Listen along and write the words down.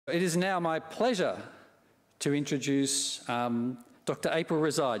It is now my pleasure to introduce Dr. April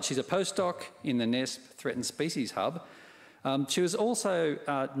Reside. She's a postdoc in the NESP Threatened Species Hub. She was also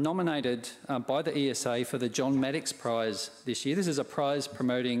nominated by the ESA for the John Maddox Prize this year. This is a prize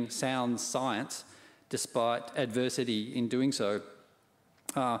promoting sound science despite adversity in doing so.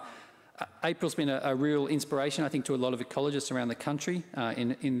 April's been a real inspiration, I think, to a lot of ecologists around the country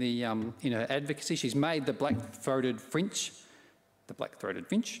in her advocacy. She's made the black-throated finch.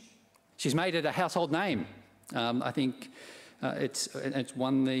 She's made it a household name. I think it's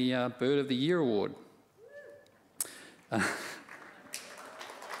won the Bird of the Year award.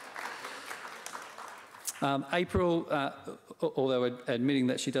 April, although admitting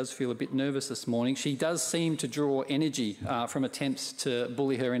that she does feel a bit nervous this morning, she does seem to draw energy from attempts to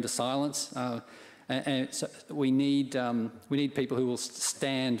bully her into silence. And so we need people who will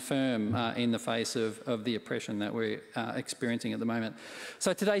stand firm in the face of the oppression that we're experiencing at the moment.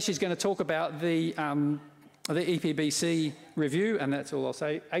 So today she's going to talk about the EPBC review, and that's all I'll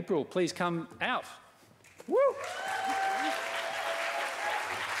say. April, please come out. Woo!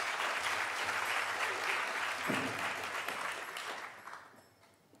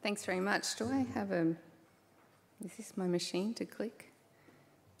 Thanks very much. Do I have is this my machine to click?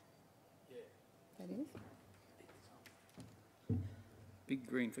 That is? Big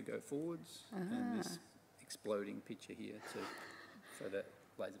green for go forwards, and this exploding picture here for that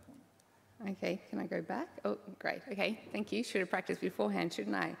laser pointer. Okay, can I go back? Oh, great. Okay, thank you. Should have practiced beforehand,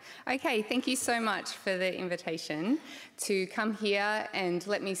 shouldn't I? Okay, thank you so much for the invitation to come here and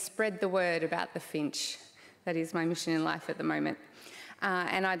let me spread the word about the finch. That is my mission in life at the moment.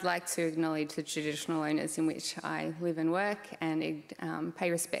 And I'd like to acknowledge the traditional owners in which I live and work and pay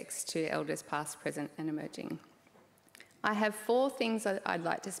respects to elders past, present and emerging. I have 4 things I'd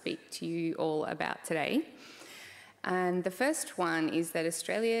like to speak to you all about today. And the first one is that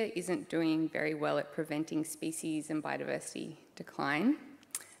Australia isn't doing very well at preventing species and biodiversity decline.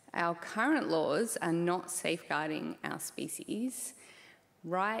 Our current laws are not safeguarding our species.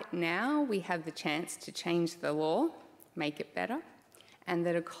 Right now, we have the chance to change the law, make it better, and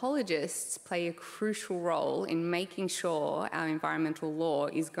that ecologists play a crucial role in making sure our environmental law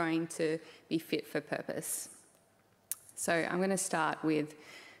is going to be fit for purpose. So I'm going to start with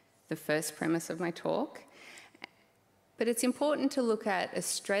the first premise of my talk. But it's important to look at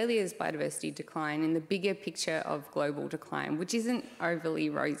Australia's biodiversity decline in the bigger picture of global decline, which isn't overly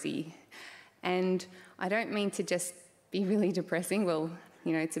rosy. And I don't mean to just be really depressing. Well,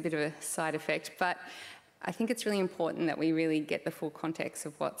 you know, it's a bit of a side effect, but I think it's really important that we really get the full context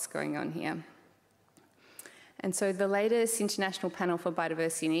of what's going on here. And so the latest International Panel for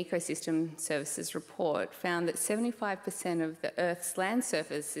Biodiversity and Ecosystem Services report found that 75% of the Earth's land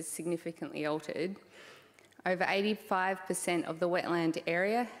surface is significantly altered. Over 85% of the wetland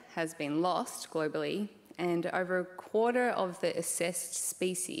area has been lost globally, and over a quarter of the assessed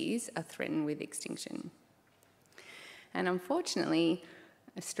species are threatened with extinction. And unfortunately,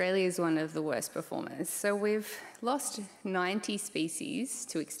 Australia is one of the worst performers. So we've lost 90 species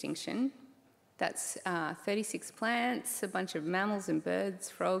to extinction. That's 36 plants, a bunch of mammals and birds,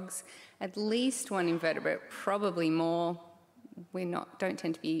 frogs, at least 1 invertebrate, probably more. We don't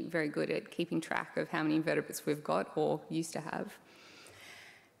tend to be very good at keeping track of how many invertebrates we've got or used to have.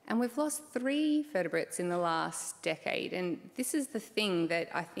 And we've lost 3 vertebrates in the last decade. And this is the thing that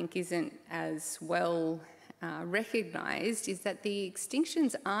I think isn't as well recognised, is that the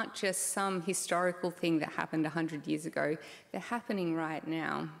extinctions aren't just some historical thing that happened 100 years ago. They're happening right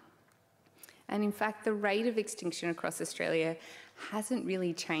now. And in fact, the rate of extinction across Australia hasn't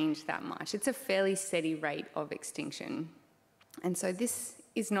really changed that much. It's a fairly steady rate of extinction. And so this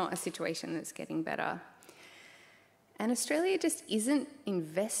is not a situation that's getting better. And Australia just isn't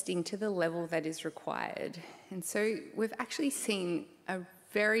investing to the level that is required. And so we've actually seen a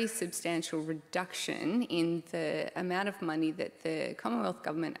very substantial reduction in the amount of money that the Commonwealth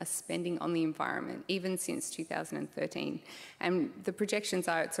Government are spending on the environment, even since 2013. And the projections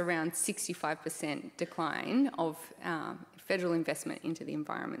are it's around 65% decline of federal investment into the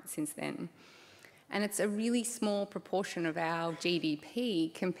environment since then. And it's a really small proportion of our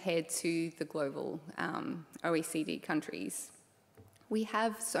GDP compared to the global OECD countries. We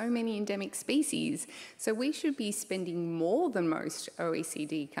have so many endemic species, so we should be spending more than most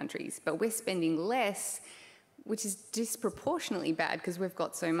OECD countries, but we're spending less, which is disproportionately bad because we've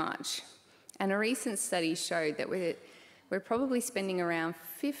got so much. And a recent study showed that we're probably spending around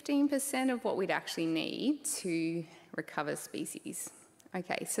 15% of what we'd actually need to recover species.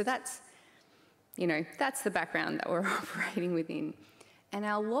 Okay, so that's the background that we're operating within. And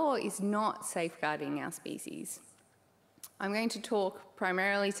our law is not safeguarding our species. I'm going to talk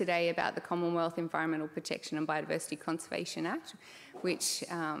primarily today about the Commonwealth Environmental Protection and Biodiversity Conservation Act, which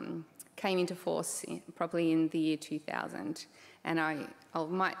came into force probably in the year 2000. And I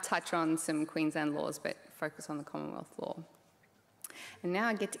might touch on some Queensland laws, but focus on the Commonwealth law. And now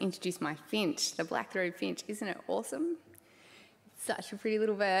I get to introduce my finch, the black-throated finch. Isn't it awesome? It's such a pretty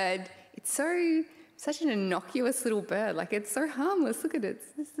little bird. It's such an innocuous little bird. Like, it's so harmless. Look at it.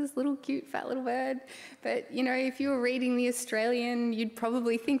 It's this little cute fat little bird. But, you know, if you were reading The Australian, you'd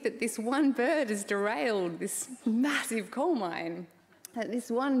probably think that this one bird has derailed this massive coal mine. That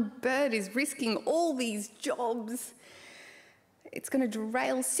this one bird is risking all these jobs. It's going to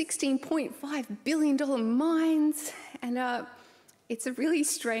derail $16.5 billion mines. And it's a really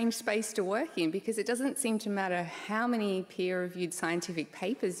strange space to work in because it doesn't seem to matter how many peer-reviewed scientific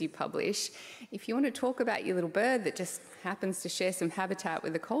papers you publish. If you want to talk about your little bird that just happens to share some habitat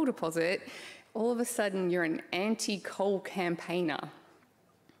with a coal deposit, all of a sudden you're an anti-coal campaigner.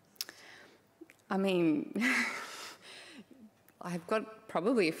 I mean, I've got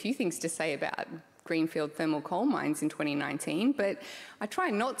probably a few things to say about greenfield thermal coal mines in 2019, but I try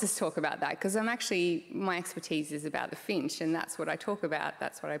not to talk about that because my expertise is about the finch, and that's what I talk about,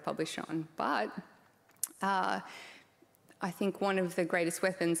 that's what I publish on. But I think one of the greatest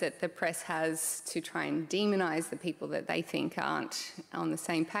weapons that the press has to try and demonise the people that they think aren't on the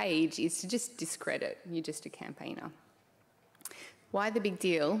same page is to just discredit. You're just a campaigner. Why the big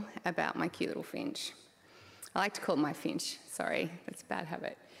deal about my cute little finch? I like to call it my finch. Sorry, that's a bad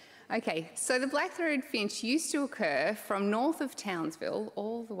habit. Okay, so the black-throated finch used to occur from north of Townsville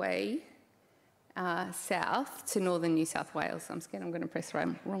all the way south to northern New South Wales. I'm scared I'm going to press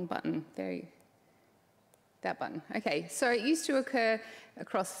the wrong button. That button. Okay, so it used to occur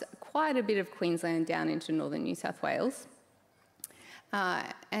across quite a bit of Queensland down into northern New South Wales.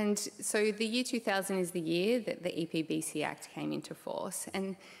 And so the year 2000 is the year that the EPBC Act came into force.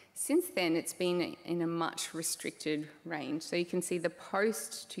 And since then, it's been in a much restricted range. So you can see the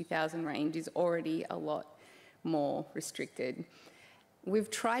post-2000 range is already a lot more restricted. We've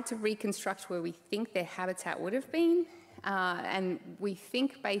tried to reconstruct where we think their habitat would have been, and we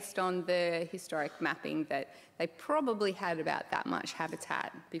think based on the historic mapping that they probably had about that much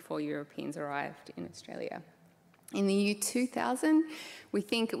habitat before Europeans arrived in Australia. In the year 2000, we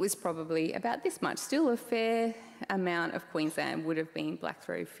think it was probably about this much. Still a fair amount of Queensland would have been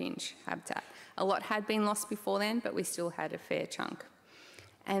black-throated finch habitat. A lot had been lost before then, but we still had a fair chunk.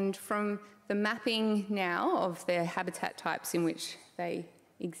 And from the mapping now of their habitat types in which they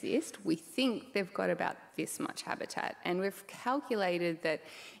exist, we think they've got about this much habitat. And we've calculated that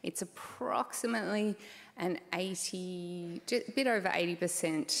it's approximately a bit over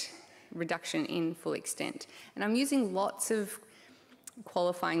 80% reduction in full extent. And I'm using lots of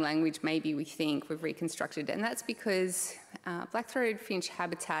qualifying language, maybe we think we've reconstructed, and that's because black-throated finch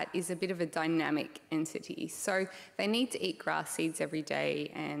habitat is a bit of a dynamic entity. So they need to eat grass seeds every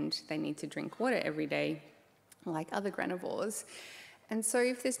day and they need to drink water every day, like other granivores. And so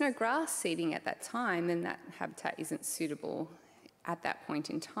if there's no grass seeding at that time, then that habitat isn't suitable at that point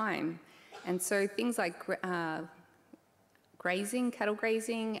in time. And so things like grazing, cattle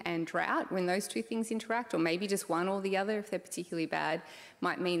grazing, and drought, when those two things interact, or maybe just one or the other if they're particularly bad,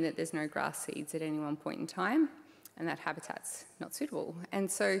 might mean that there's no grass seeds at any one point in time, and that habitat's not suitable.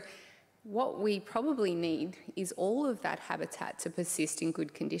 And so what we probably need is all of that habitat to persist in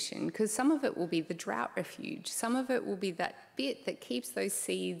good condition, because some of it will be the drought refuge, some of it will be that bit that keeps those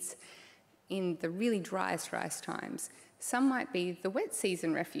seeds in the really driest times. Some might be the wet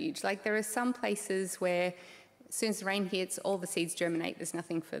season refuge. Like, there are some places where as soon as the rain hits, all the seeds germinate, there's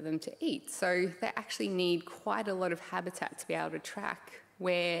nothing for them to eat. So they actually need quite a lot of habitat to be able to track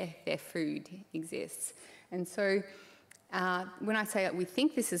where their food exists. And so when I say we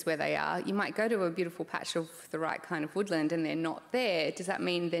think this is where they are, you might go to a beautiful patch of the right kind of woodland and they're not there. Does that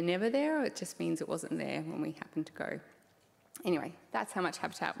mean they're never there, or it just means it wasn't there when we happened to go? Anyway, that's how much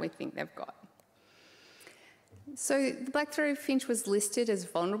habitat we think they've got. So the black-throated finch was listed as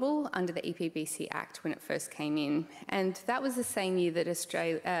vulnerable under the EPBC Act when it first came in, and that was the same year that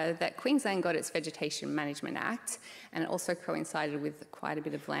that Queensland got its Vegetation Management Act, and it also coincided with quite a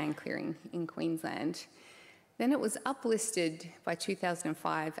bit of land clearing in Queensland. Then it was uplisted by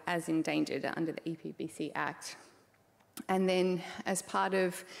 2005 as endangered under the EPBC Act, and then as part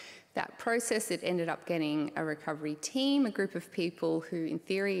of that process, it ended up getting a recovery team, a group of people who in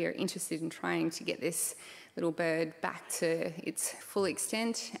theory are interested in trying to get this little bird back to its full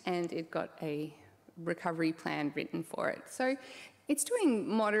extent, and it got a recovery plan written for it. So It's doing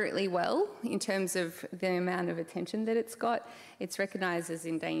moderately well in terms of the amount of attention that it's got. It's recognised as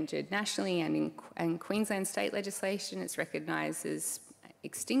endangered nationally and in Queensland state legislation. It's recognised as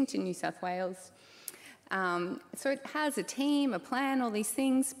extinct in New South Wales. So it has a team, a plan, all these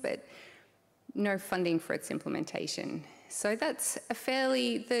things, but no funding for its implementation. So that's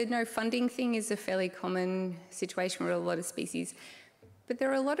the no funding thing is a fairly common situation with a lot of species. But there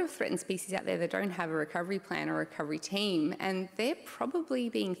are a lot of threatened species out there that don't have a recovery plan or a recovery team, and they're probably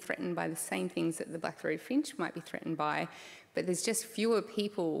being threatened by the same things that the black-throated finch might be threatened by, but there's just fewer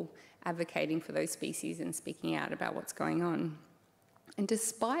people advocating for those species and speaking out about what's going on. And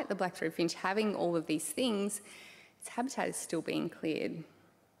despite the black-throated finch having all of these things, its habitat is still being cleared.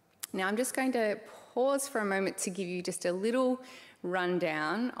 Now I'm just going to pause for a moment to give you just a little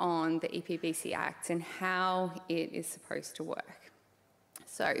rundown on the EPBC Act and how it is supposed to work.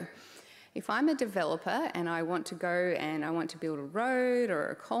 So if I'm a developer and I want to go and I want to build a road or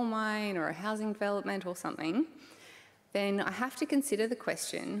a coal mine or a housing development or something, then I have to consider the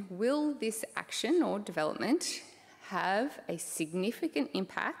question, will this action or development have a significant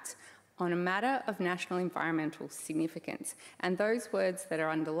impact on a matter of national environmental significance? And those words that are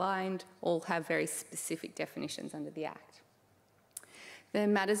underlined all have very specific definitions under the Act. The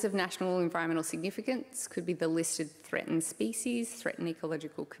matters of national environmental significance could be the listed threatened species, threatened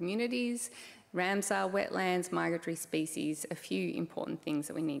ecological communities, Ramsar wetlands, migratory species, a few important things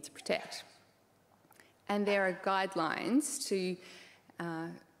that we need to protect. And there are guidelines to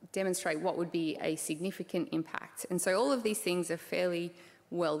demonstrate what would be a significant impact. And so all of these things are fairly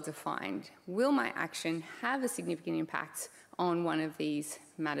well defined. Will my action have a significant impact on one of these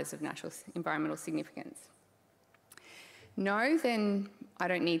matters of national environmental significance? No, then I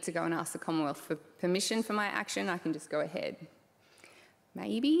don't need to go and ask the Commonwealth for permission for my action. I can just go ahead.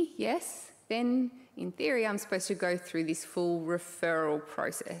 Maybe, yes. Then, in theory, I'm supposed to go through this full referral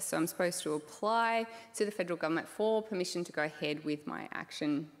process. So I'm supposed to apply to the federal government for permission to go ahead with my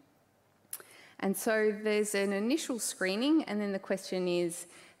action. And so there's an initial screening, and then the question is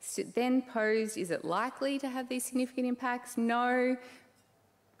then posed, is it likely to have these significant impacts? No.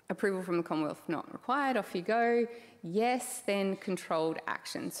 Approval from the Commonwealth not required, off you go. Yes, then controlled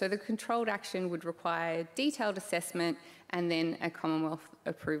action. So the controlled action would require detailed assessment and then a Commonwealth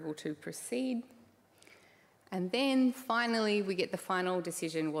approval to proceed. And then finally we get the final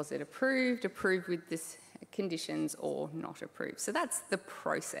decision, was it approved with this conditions or not approved. So that's the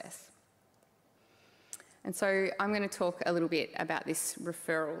process. And so I'm going to talk a little bit about this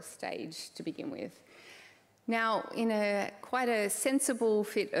referral stage to begin with. Now, in quite a sensible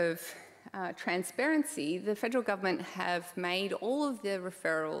fit of transparency, the federal government have made all of the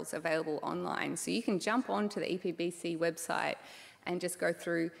referrals available online. So you can jump onto the EPBC website and just go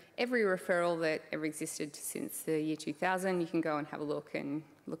through every referral that ever existed since the year 2000. You can go and have a look and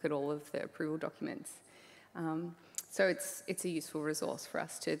look at all of the approval documents. So it's a useful resource for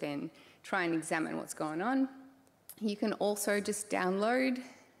us to then try and examine what's going on. You can also just download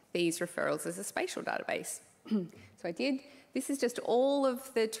these referrals as a spatial database. So I did. This is just all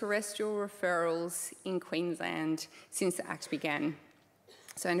of the terrestrial referrals in Queensland since the Act began.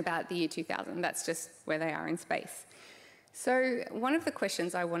 So in about the year 2000, that's just where they are in space. So one of the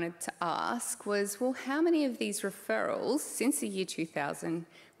questions I wanted to ask was, well, how many of these referrals since the year 2000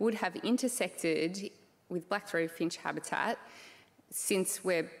 would have intersected with black-throated finch habitat since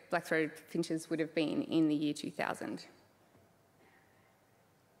where black-throated finches would have been in the year 2000?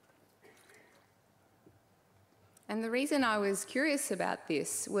 And the reason I was curious about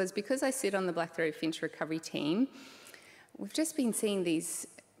this was because I sit on the black-throated finch recovery team. We've just been seeing these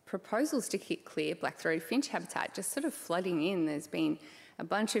proposals to clear black-throated finch habitat just sort of flooding in. There's been a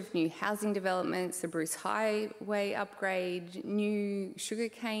bunch of new housing developments, the Bruce Highway upgrade, new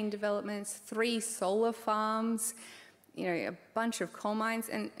sugarcane developments, 3 solar farms, you know, a bunch of coal mines,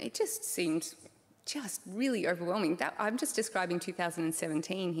 and it just seemed just really overwhelming. I'm just describing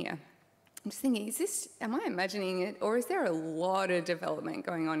 2017 here. I'm just thinking, am I imagining it, or is there a lot of development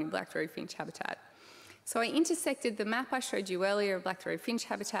going on in black-throated finch habitat? So I intersected the map I showed you earlier of black-throated finch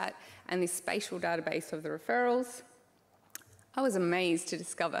habitat and this spatial database of the referrals. I was amazed to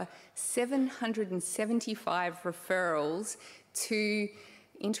discover 775 referrals to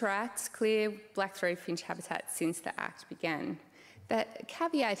interact, clear black-throated finch habitat since the Act began. The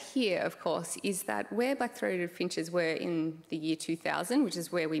caveat here, of course, is that where black-throated finches were in the year 2000, which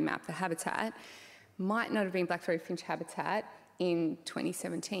is where we mapped the habitat, might not have been black-throated finch habitat in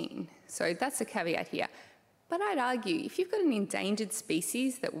 2017. So that's a caveat here. But I'd argue, if you've got an endangered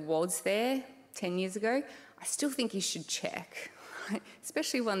species that was there 10 years ago, I still think you should check,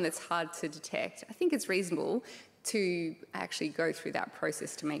 especially one that's hard to detect. I think it's reasonable to actually go through that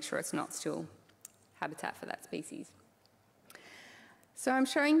process to make sure it's not still habitat for that species. So I'm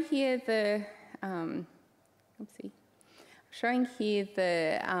showing here the,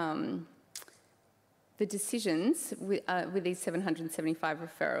 the decisions with these 775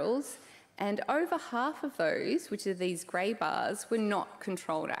 referrals, and over half of those, which are these grey bars, were not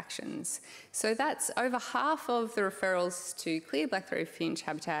controlled actions. So that's over half of the referrals to clear black-throated finch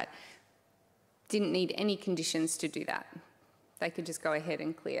habitat didn't need any conditions to do that. They could just go ahead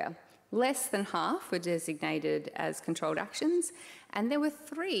and clear. Less than half were designated as controlled actions, and there were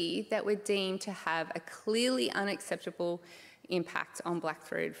 3 that were deemed to have a clearly unacceptable impact on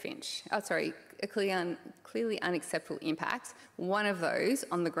black-throated finch. Oh, sorry, a clearly unacceptable impact, one of those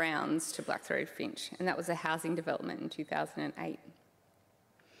on the grounds to black-throated finch, and that was a housing development in 2008.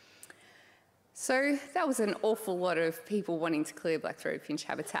 So that was an awful lot of people wanting to clear black-throated finch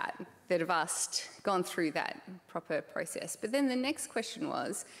habitat that have gone through that proper process. But then the next question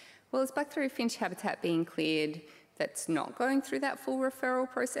was, well, is black-throated finch habitat being cleared that's not going through that full referral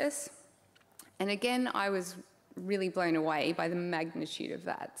process? And again, I was really blown away by the magnitude of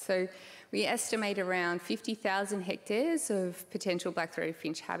that. So we estimate around 50,000 hectares of potential black-throated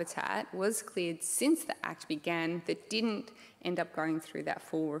finch habitat was cleared since the Act began that didn't end up going through that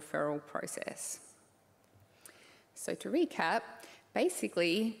full referral process. So to recap,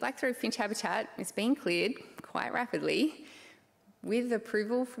 basically, black-throated finch habitat is being cleared quite rapidly with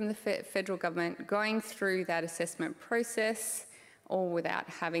approval from the federal government, going through that assessment process, or without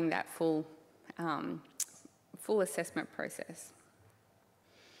having that full assessment process.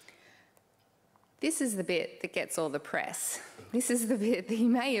 This is the bit that gets all the press. This is the bit that you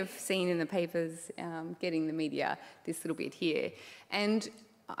may have seen in the papers getting the media, this little bit here. And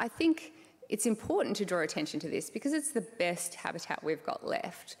I think it's important to draw attention to this because it's the best habitat we've got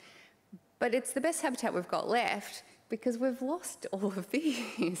left. But it's the best habitat we've got left because we've lost all of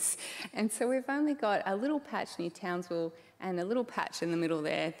these. And so we've only got a little patch near Townsville and a little patch in the middle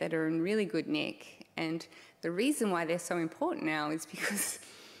there that are in really good nick. And the reason why they're so important now is because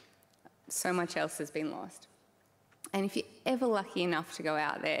so much else has been lost. And if you're ever lucky enough to go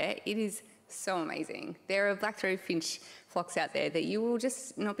out there, it is so amazing. There are black-throated finch flocks out there that you will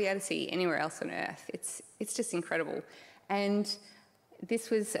just not be able to see anywhere else on Earth. It's just incredible. And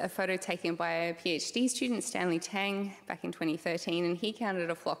this was a photo taken by a PhD student, Stanley Tang, back in 2013, and he counted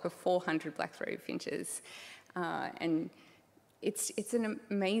a flock of 400 black-throated finches. And it's an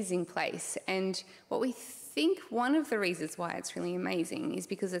amazing place. And what we think one of the reasons why it's really amazing is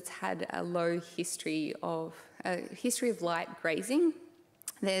because it's had a low history of light grazing.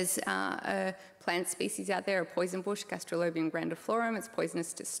 There's a plant species out there, a poison bush, Gastrolobium grandiflorum. It's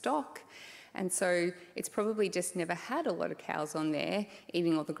poisonous to stock. And so it's probably just never had a lot of cows on there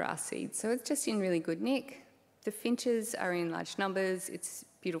eating all the grass seeds. So it's just in really good nick. The finches are in large numbers. It's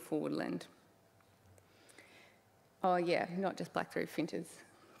beautiful woodland. Oh yeah, not just black-throated finches.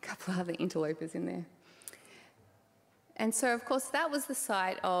 A couple of other interlopers in there. And so, of course, that was the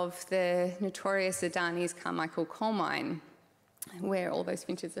site of the notorious Adani's Carmichael coal mine, where all those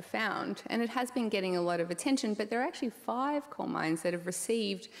finches are found. And it has been getting a lot of attention, but there are actually 5 coal mines that have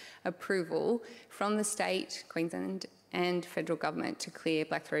received approval from the state, Queensland, and federal government to clear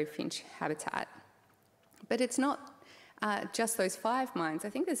black-throated finch habitat. But it's not just those 5 mines.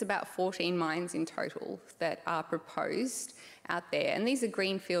 I think there's about 14 mines in total that are proposed out there. And these are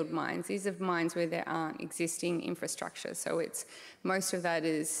greenfield mines. These are mines where there aren't existing infrastructure. So most of that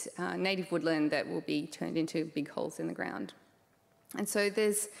is native woodland that will be turned into big holes in the ground. And so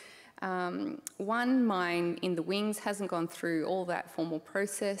there's one mine in the wings, hasn't gone through all that formal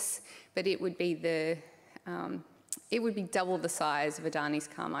process, but it would be double the size of Adani's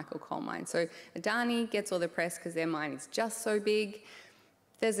Carmichael coal mine. So Adani gets all the press because their mine is just so big.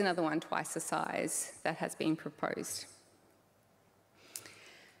 There's another one twice the size that has been proposed.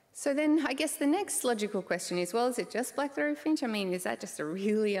 So then I guess the next logical question is, well, is it just black-throated finch? I mean, is that just a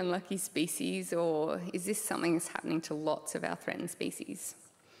really unlucky species, or is this something that's happening to lots of our threatened species?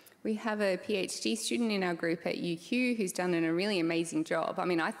 We have a PhD student in our group at UQ who's done a really amazing job. I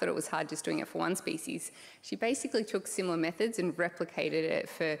mean, I thought it was hard just doing it for one species. She basically took similar methods and replicated it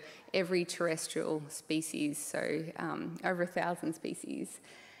for every terrestrial species, so over 1,000 species.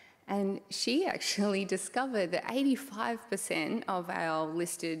 And she actually discovered that 85% of our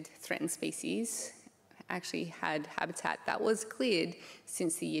listed threatened species actually had habitat that was cleared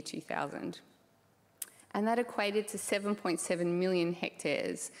since the year 2000. And that equated to 7.7 million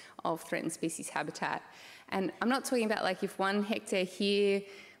hectares of threatened species habitat. And I'm not talking about like if 1 hectare here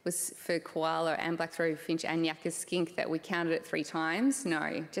was for koala and black-throated finch and Yakka's skink that we counted it 3 times.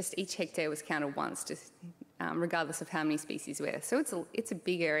 No, just each hectare was counted once to regardless of how many species were there. So it's a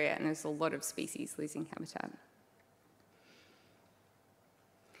big area, and there's a lot of species losing habitat.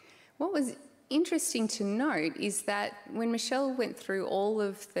 What was interesting to note is that when Michelle went through all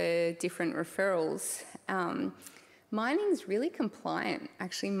of the different referrals, mining's really compliant.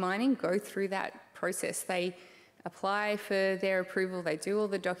 Actually, mining go through that process. They apply for their approval, they do all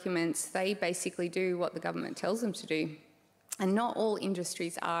the documents, they basically do what the government tells them to do. And not all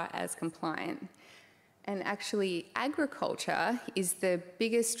industries are as compliant. And actually, agriculture is the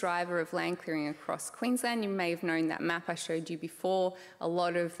biggest driver of land clearing across Queensland. You may have known that map I showed you before. A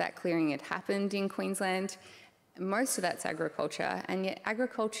lot of that clearing had happened in Queensland. Most of that's agriculture, and yet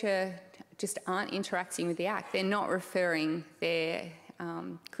agriculture just aren't interacting with the Act. They're not referring their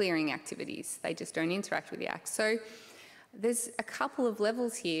clearing activities. They just don't interact with the Act. So there's a couple of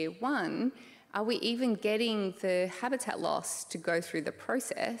levels here. One, are we even getting the habitat loss to go through the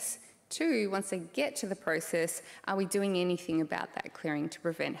process? Two, once they get to the process, are we doing anything about that clearing to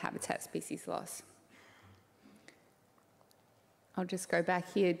prevent habitat species loss? I'll just go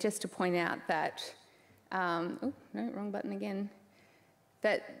back here just to point out that, oh, no, wrong button again,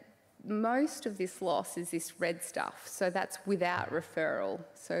 that most of this loss is this red stuff, so that's without referral.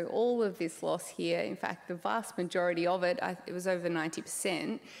 So all of this loss here, in fact, the vast majority of it, it was over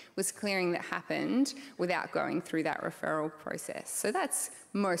 90%, was clearing that happened without going through that referral process. So that's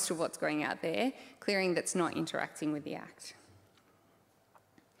most of what's going out there, clearing that's not interacting with the Act.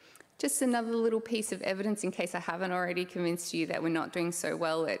 Just another little piece of evidence in case I haven't already convinced you that we're not doing so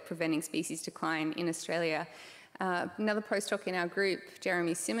well at preventing species decline in Australia. Another postdoc in our group,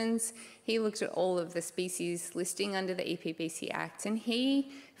 Jeremy Simmons, he looked at all of the species listing under the EPBC Act, and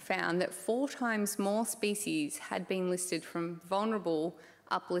he found that 4 times more species had been listed from vulnerable,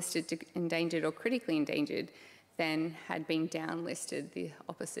 uplisted to endangered or critically endangered than had been downlisted the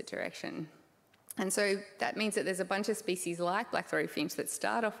opposite direction. And so that means that there's a bunch of species like black-throated finch that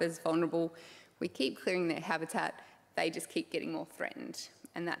start off as vulnerable. We keep clearing their habitat, they just keep getting more threatened,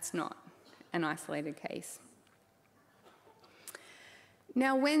 and that's not an isolated case.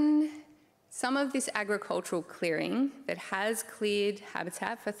 Now, when some of this agricultural clearing that has cleared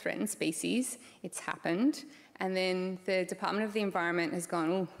habitat for threatened species, it's happened, and then the Department of the Environment has gone,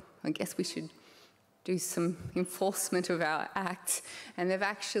 oh, I guess we should do some enforcement of our act, and they've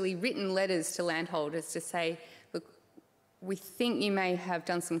actually written letters to landholders to say, look, we think you may have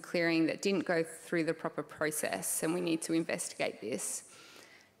done some clearing that didn't go through the proper process, and we need to investigate this.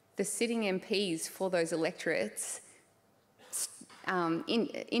 The sitting MPs for those electorates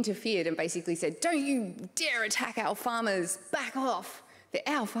interfered and basically said, don't you dare attack our farmers, back off. They're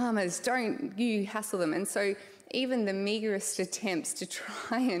our farmers, don't you hassle them. And so even the meagerest attempts to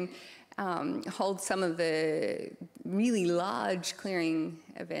try and hold some of the really large clearing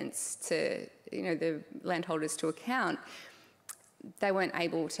events to, the landholders to account, they weren't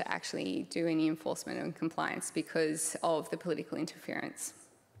able to actually do any enforcement and compliance because of the political interference.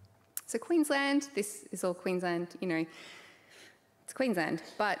 So Queensland, this is all Queensland, it's Queensland,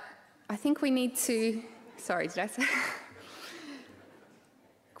 but I think we need to, sorry, did I say?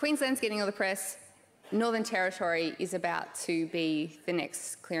 Queensland's getting all the press. Northern Territory is about to be the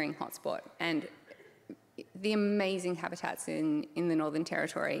next clearing hotspot, and the amazing habitats in the Northern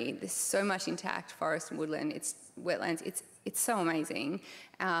Territory. There's so much intact forest and woodland, it's wetlands, it's so amazing.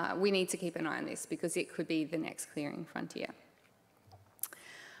 We need to keep an eye on this because it could be the next clearing frontier.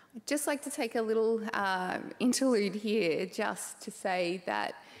 I'd just like to take a little interlude here just to say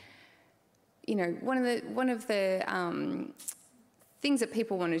that, one of the things that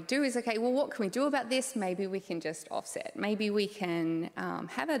people want to do is, okay, well, what can we do about this? Maybe we can just offset. Maybe we can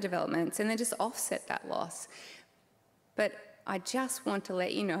have our developments and then just offset that loss. But I just want to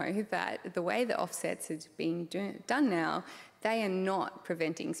let you know that the way the offsets are being done now, they are not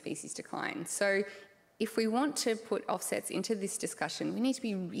preventing species decline. So if we want to put offsets into this discussion, we need to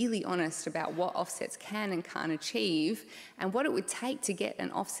be really honest about what offsets can and can't achieve and what it would take to get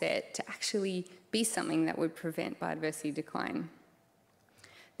an offset to actually be something that would prevent biodiversity decline.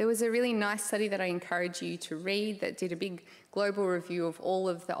 There was a really nice study that I encourage you to read that did a big global review of all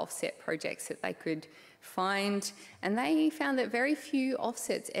of the offset projects that they could find, and they found that very few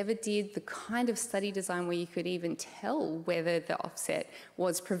offsets ever did the kind of study design where you could even tell whether the offset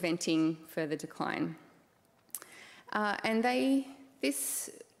was preventing further decline. And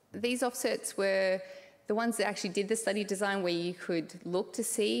these offsets were the ones that actually did the study design where you could look to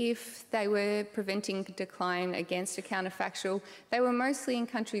see if they were preventing decline against a counterfactual. They were mostly in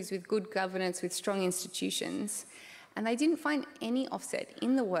countries with good governance, with strong institutions. And they didn't find any offset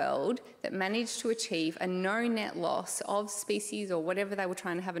in the world that managed to achieve a no net loss of species or whatever they were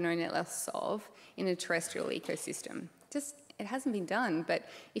trying to have a no net loss of in a terrestrial ecosystem. It hasn't been done, but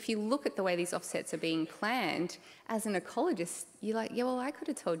if you look at the way these offsets are being planned, as an ecologist, you're like, yeah, well, I could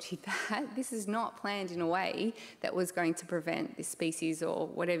have told you that. This is not planned in a way that was going to prevent this species or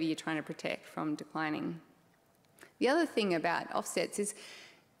whatever you're trying to protect from declining. The other thing about offsets is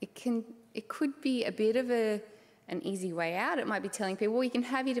it could be a bit of an easy way out. It might be telling people, well, you can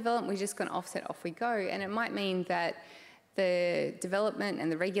have your development, we're just going to offset, off we go. And it might mean that the development and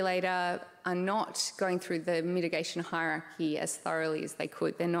the regulator are not going through the mitigation hierarchy as thoroughly as they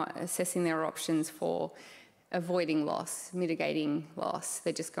could. They're not assessing their options for avoiding loss, mitigating loss.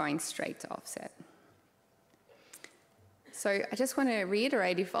 They're just going straight to offset. So I just want to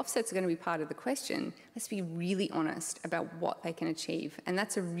reiterate, if offsets are going to be part of the question, let's be really honest about what they can achieve. And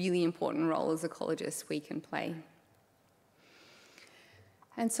that's a really important role as ecologists we can play.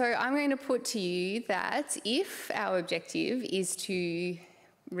 And so I'm going to put to you that if our objective is to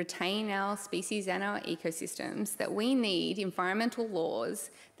retain our species and our ecosystems, that we need environmental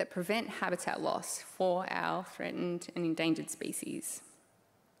laws that prevent habitat loss for our threatened and endangered species.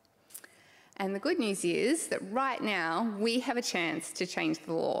 And the good news is that right now we have a chance to change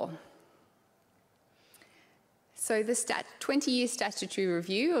the law. So the 20-year statutory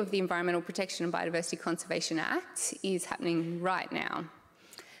review of the Environmental Protection and Biodiversity Conservation Act is happening right now.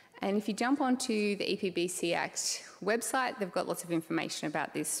 And if you jump onto the EPBC Act website, they've got lots of information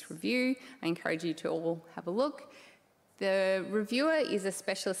about this review. I encourage you to all have a look. The reviewer is a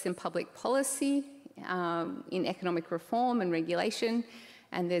specialist in public policy, in economic reform and regulation.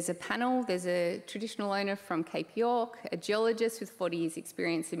 And there's a panel, there's a traditional owner from Cape York, a geologist with 40 years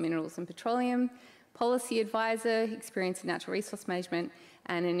experience in minerals and petroleum, policy advisor, experience in natural resource management,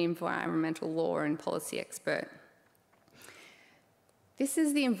 and an environmental law and policy expert. This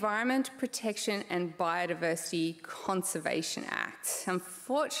is the Environment Protection and Biodiversity Conservation Act.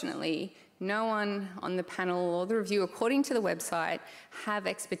 Unfortunately, no one on the panel or the review, according to the website, have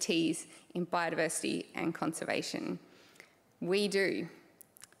expertise in biodiversity and conservation. We do.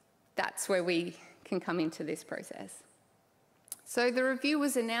 That's where we can come into this process. So the review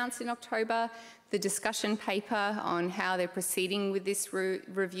was announced in October. The discussion paper on how they're proceeding with this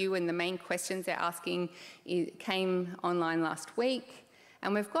review and the main questions they're asking came online last week.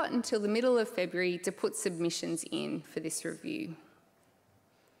 And we've got until the middle of February to put submissions in for this review.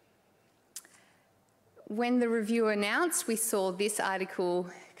 When the review announced, we saw this article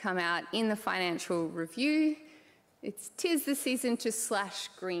come out in the Financial Review. "'Tis the season to slash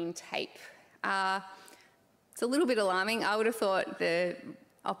green tape." It's a little bit alarming. I would have thought the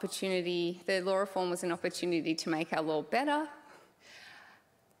law reform was an opportunity to make our law better.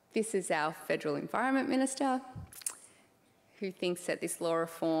 This is our Federal Environment Minister, who thinks that this law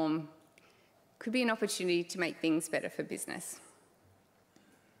reform could be an opportunity to make things better for business.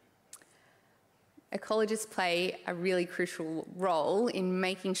 Ecologists play a really crucial role in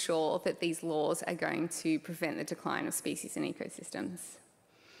making sure that these laws are going to prevent the decline of species and ecosystems.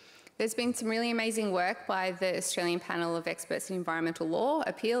 There's been some really amazing work by the Australian Panel of Experts in Environmental Law,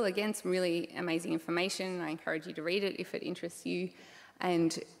 Appeal. Again, some really amazing information. I encourage you to read it if it interests you.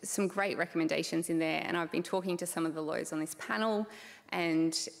 And some great recommendations in there. And I've been talking to some of the lawyers on this panel,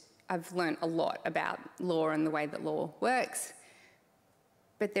 and I've learned a lot about law and the way that law works.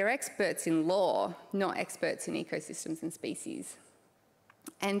 But they're experts in law, not experts in ecosystems and species.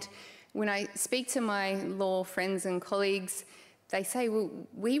 And when I speak to my law friends and colleagues, they say, well,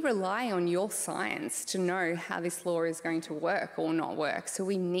 we rely on your science to know how this law is going to work or not work. So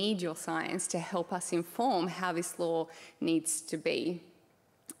we need your science to help us inform how this law needs to be.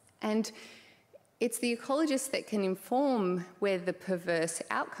 And it's the ecologists that can inform where the perverse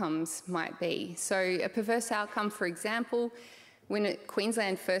outcomes might be. So a perverse outcome, for example, when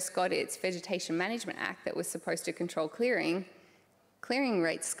Queensland first got its Vegetation Management Act that was supposed to control clearing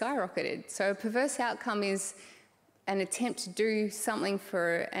rates skyrocketed. So a perverse outcome is an attempt to do something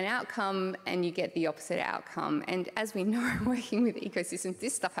for an outcome and you get the opposite outcome. And as we know, working with ecosystems,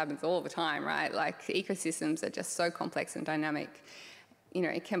 this stuff happens all the time, right? Like ecosystems are just so complex and dynamic. You know,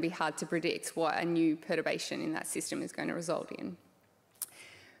 it can be hard to predict what a new perturbation in that system is going to result in.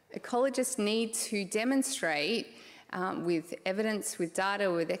 Ecologists need to demonstrate with evidence, with data,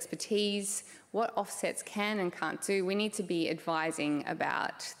 with expertise, what offsets can and can't do. We need to be advising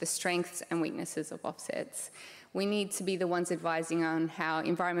about the strengths and weaknesses of offsets. We need to be the ones advising on how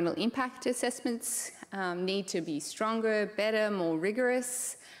environmental impact assessments need to be stronger, better, more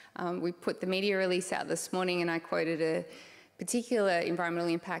rigorous. We put the media release out this morning and I quoted a particular environmental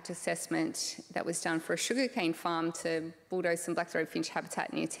impact assessment that was done for a sugarcane farm to bulldoze some black-throated finch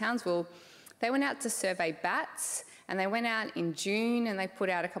habitat near Townsville. They went out to survey bats, and they went out in June and they put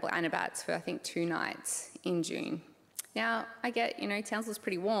out a couple of anabats for, I think, 2 nights in June. Now, I get, Townsville's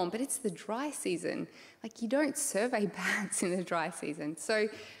pretty warm, but it's the dry season. Like, you don't survey bats in the dry season. So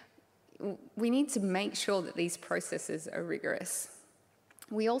we need to make sure that these processes are rigorous.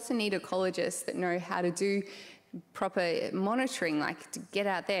 We also need ecologists that know how to do proper monitoring, like to get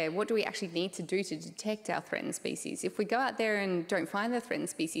out there. What do we actually need to do to detect our threatened species? If we go out there and don't find the threatened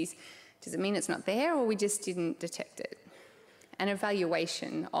species, does it mean it's not there, or we just didn't detect it? An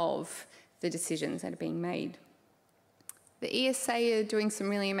evaluation of the decisions that are being made. The ESA are doing some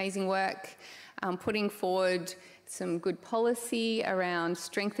really amazing work, putting forward some good policy around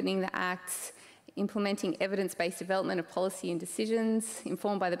strengthening the acts, implementing evidence-based development of policy and decisions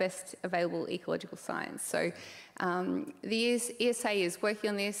informed by the best available ecological science. So the ESA is working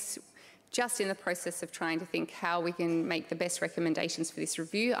on this, just in the process of trying to think how we can make the best recommendations for this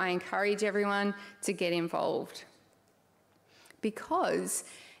review. I encourage everyone to get involved, because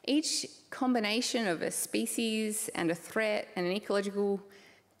each combination of a species and a threat and an ecological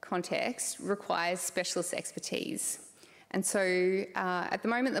context requires specialist expertise. And so at the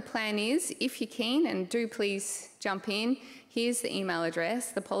moment, the plan is, if you're keen, and do please jump in, here's the email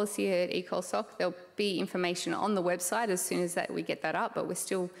address, the policy at Ecological. There'll be information on the website as soon as we get that up, but we're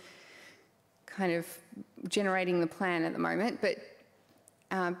still kind of generating the plan at the moment.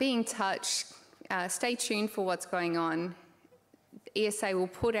 But be in touch, stay tuned for what's going on. ESA will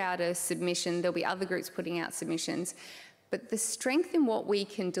put out a submission. There'll be other groups putting out submissions. But the strength in what we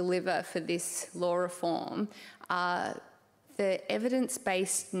can deliver for this law reform are the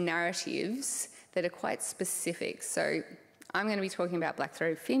evidence-based narratives that are quite specific. So I'm going to be talking about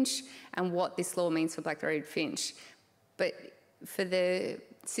black-throated finch and what this law means for black-throated finch. But for the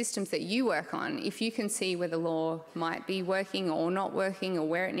systems that you work on, if you can see where the law might be working or not working, or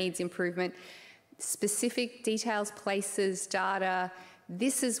where it needs improvement, specific details, places, data,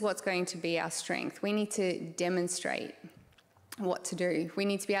 this is what's going to be our strength. We need to demonstrate what to do. We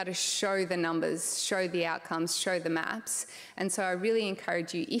need to be able to show the numbers, show the outcomes, show the maps. And so I really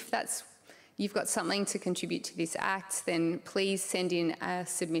encourage you, if you've got something to contribute to this act, then please send in a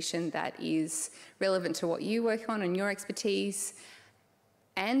submission that is relevant to what you work on and your expertise,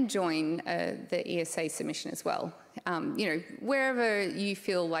 and join the ESA submission as well. Wherever you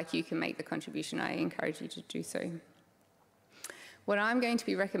feel like you can make the contribution, I encourage you to do so. What I'm going to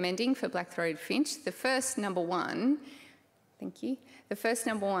be recommending for black-throated finch, the first number one, thank you, the first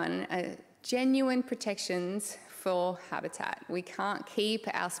number one, genuine protections for habitat. We can't keep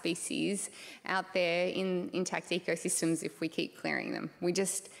our species out there in intact ecosystems if we keep clearing them. We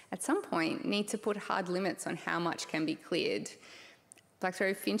just, at some point, need to put hard limits on how much can be cleared.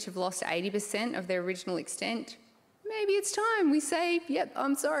 Black-throated finch have lost 80% of their original extent. Maybe it's time we say, yep,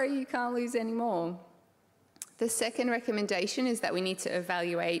 I'm sorry, you can't lose any more. The second recommendation is that we need to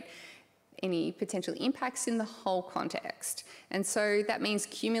evaluate any potential impacts in the whole context. And so that means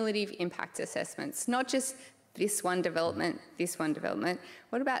cumulative impact assessments, not just this one development, this one development.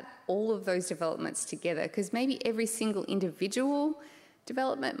 What about all of those developments together? Because maybe every single individual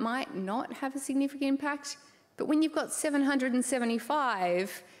development might not have a significant impact, but when you've got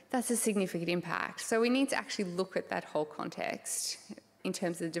 775, that's a significant impact. So we need to actually look at that whole context in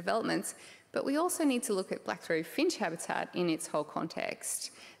terms of the developments, but we also need to look at black-throated finch habitat in its whole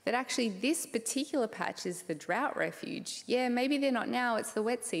context. That actually this particular patch is the drought refuge. Yeah, maybe they're not now, it's the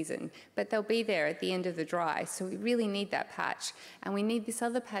wet season, but they'll be there at the end of the dry. So we really need that patch. And we need this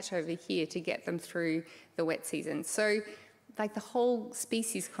other patch over here to get them through the wet season. So like the whole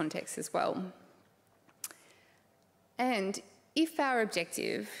species context as well. And if our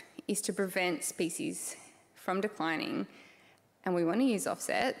objective is to prevent species from declining, and we want to use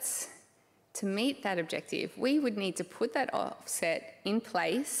offsets, to meet that objective, we would need to put that offset in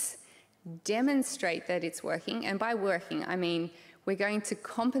place, demonstrate that it's working, and by working, I mean we're going to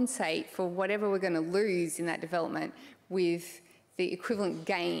compensate for whatever we're going to lose in that development with the equivalent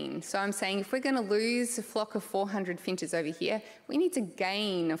gain. So I'm saying if we're going to lose a flock of 400 finches over here, we need to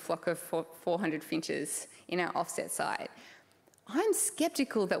gain a flock of 400 finches in our offset site. I'm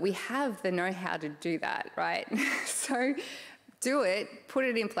skeptical that we have the know-how to do that, right? So do it, put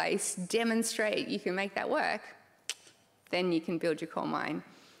it in place, demonstrate you can make that work, then you can build your coal mine.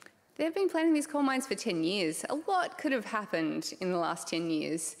 They've been planning these coal mines for 10 years. A lot could have happened in the last 10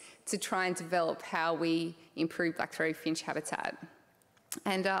 years to try and develop how we improve black-throated finch habitat.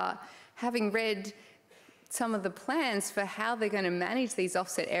 And having read some of the plans for how they're going to manage these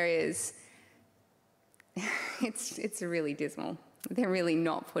offset areas, it's really dismal. They're really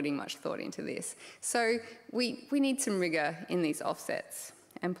not putting much thought into this. So we need some rigour in these offsets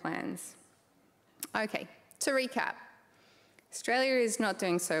and plans. Okay, to recap, Australia is not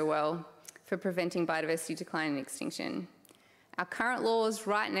doing so well for preventing biodiversity decline and extinction. Our current laws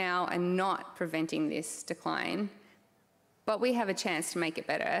right now are not preventing this decline, but we have a chance to make it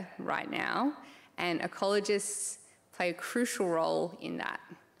better right now, and ecologists play a crucial role in that.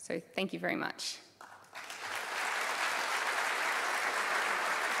 So thank you very much.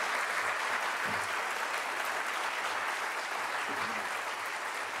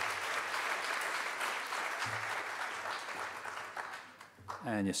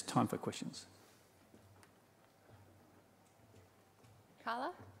 And yes, time for questions. Carla?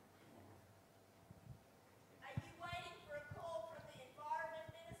 Are you waiting for a call from the Environment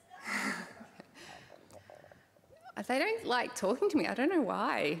Minister? They don't like talking to me. I don't know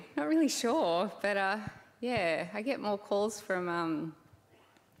why. Not really sure. But yeah, I get more calls from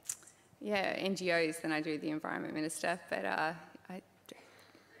NGOs than I do the Environment Minister. But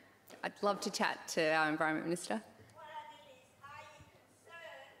I'd love to chat to our Environment Minister. What I mean is, are you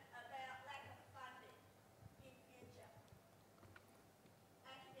concerned about lack of funding in future?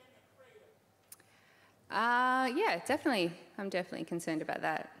 Academic freedom? Yeah, definitely. I'm definitely concerned about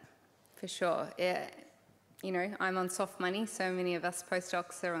that, for sure. Yeah, you know, I'm on soft money. So many of us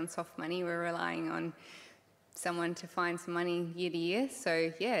postdocs are on soft money. We're relying on someone to find some money year to year.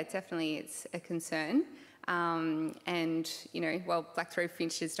 So yeah, definitely it's a concern. And, you know, well, black-throated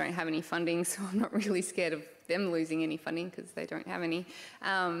finches don't have any funding, so I'm not really scared of them losing any funding because they don't have any.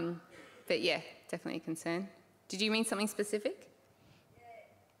 But yeah, definitely a concern. Did you mean something specific?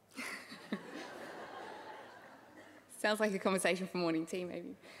 Yeah. Sounds like a conversation for morning tea,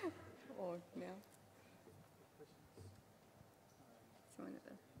 maybe. Or now. Someone at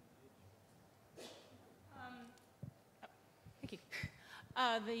the... Thank you.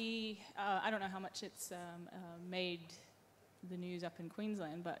 I don't know how much it's made the news up in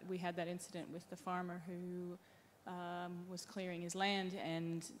Queensland, but we had that incident with the farmer who was clearing his land,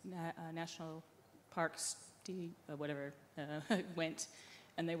 and National Parks, went,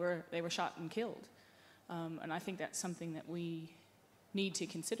 and they were shot and killed. And I think that's something that we need to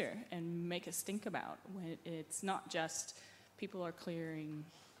consider and make us think about. When it's not just people are clearing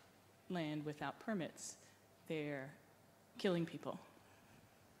land without permits, they're killing people.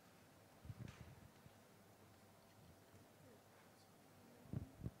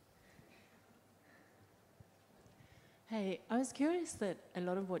 Hey, I was curious that a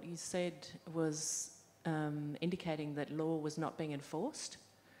lot of what you said was indicating that law was not being enforced.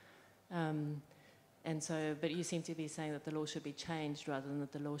 And so, but you seem to be saying that the law should be changed rather than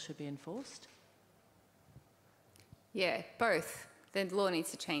that the law should be enforced? Yeah, both. The law needs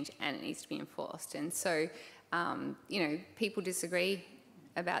to change and it needs to be enforced. And so, you know, people disagree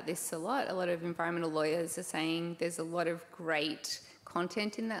about this a lot. A lot of environmental lawyers are saying there's a lot of great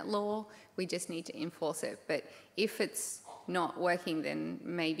content in that law, we just need to enforce it. But if it's not working, then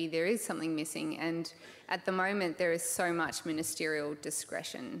maybe there is something missing. And at the moment, there is so much ministerial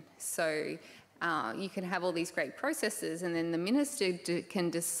discretion. So you can have all these great processes, and then the minister can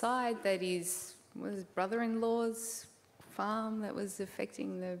decide that his brother-in-law's farm that was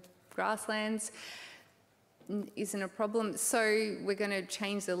affecting the grasslands isn't a problem. So we're going to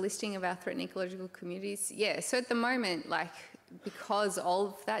change the listing of our threatened ecological communities. Yeah, so at the moment, like, because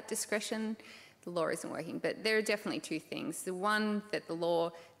of that discretion, the law isn't working. But there are definitely two things. The one, that the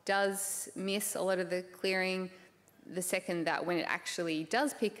law does miss a lot of the clearing. The second, that when it actually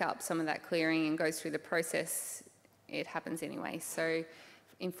does pick up some of that clearing and goes through the process, it happens anyway. So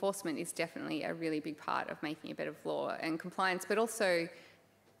enforcement is definitely a really big part of making a better law and compliance, but also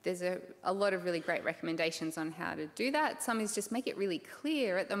there's a lot of really great recommendations on how to do that. Some is just make it really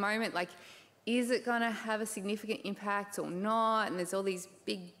clear at the moment, like, is it going to have a significant impact or not? And there's all these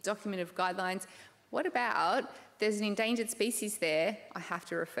big documented guidelines. What about there's an endangered species there, I have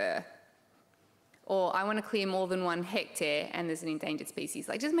to refer? Or I want to clear more than 1 hectare and there's an endangered species.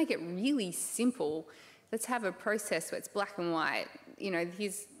 Like, just make it really simple. Let's have a process where it's black and white. You know,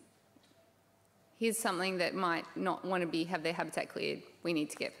 here's something that might not want to have their habitat cleared. We need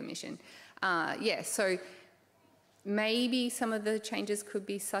to get permission. Yeah, so maybe some of the changes could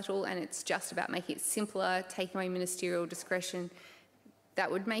be subtle and it's just about making it simpler, taking away ministerial discretion. That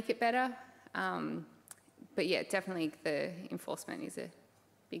would make it better. But yeah, definitely the enforcement is a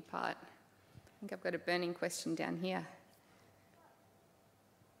big part. I think I've got a burning question down here.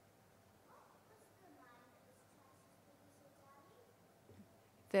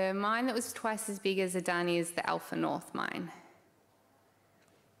 The mine that was twice as big as Adani is the Alpha North mine.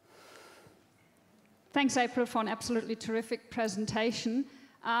 Thanks, April, for an absolutely terrific presentation.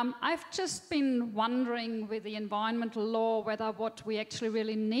 I've just been wondering with the environmental law whether what we actually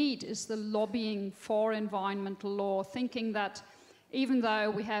really need is the lobbying for environmental law, thinking that even though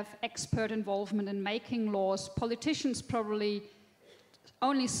we have expert involvement in making laws, politicians probably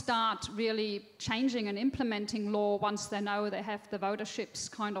only start really changing and implementing law once they know they have the voterships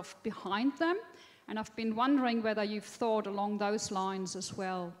kind of behind them. And I've been wondering whether you've thought along those lines as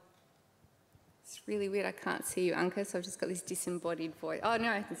well. It's really weird, I can't see you, Anka, so I've just got this disembodied voice. Oh, no,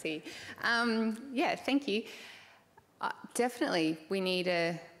 I can see you. Yeah, thank you. Definitely, we need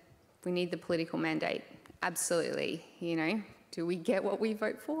the political mandate, absolutely, you know. Do we get what we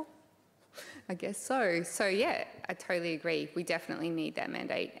vote for? I guess so. So yeah, I totally agree. We definitely need that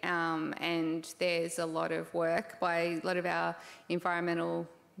mandate. And there's a lot of work by a lot of our environmental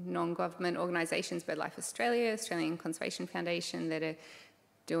non-government organisations, BirdLife Australia, Australian Conservation Foundation, that are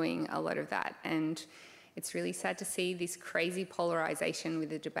doing a lot of that. And it's really sad to see this crazy polarisation with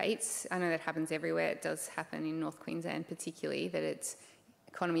the debates. I know that happens everywhere. It does happen in North Queensland particularly, that it's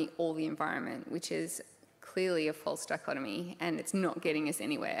economy or the environment, which is clearly a false dichotomy, and it's not getting us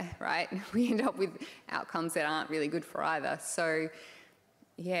anywhere, right? We end up with outcomes that aren't really good for either. So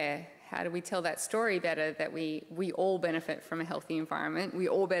yeah, how do we tell that story better, that we all benefit from a healthy environment, we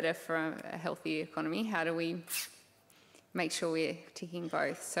all benefit from a healthy economy? How do we make sure we're ticking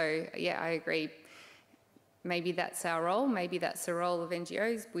both? So yeah, I agree. Maybe that's our role, maybe that's the role of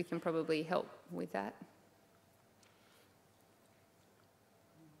NGOs. We can probably help with that.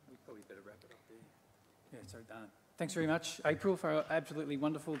 We probably better wrap it up there. Yeah, so done. Thanks very much, April, for an absolutely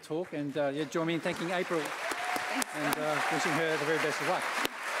wonderful talk. And yeah, join me in thanking April. Thanks. And wishing her the very best of luck.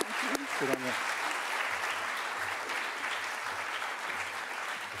 Good on you.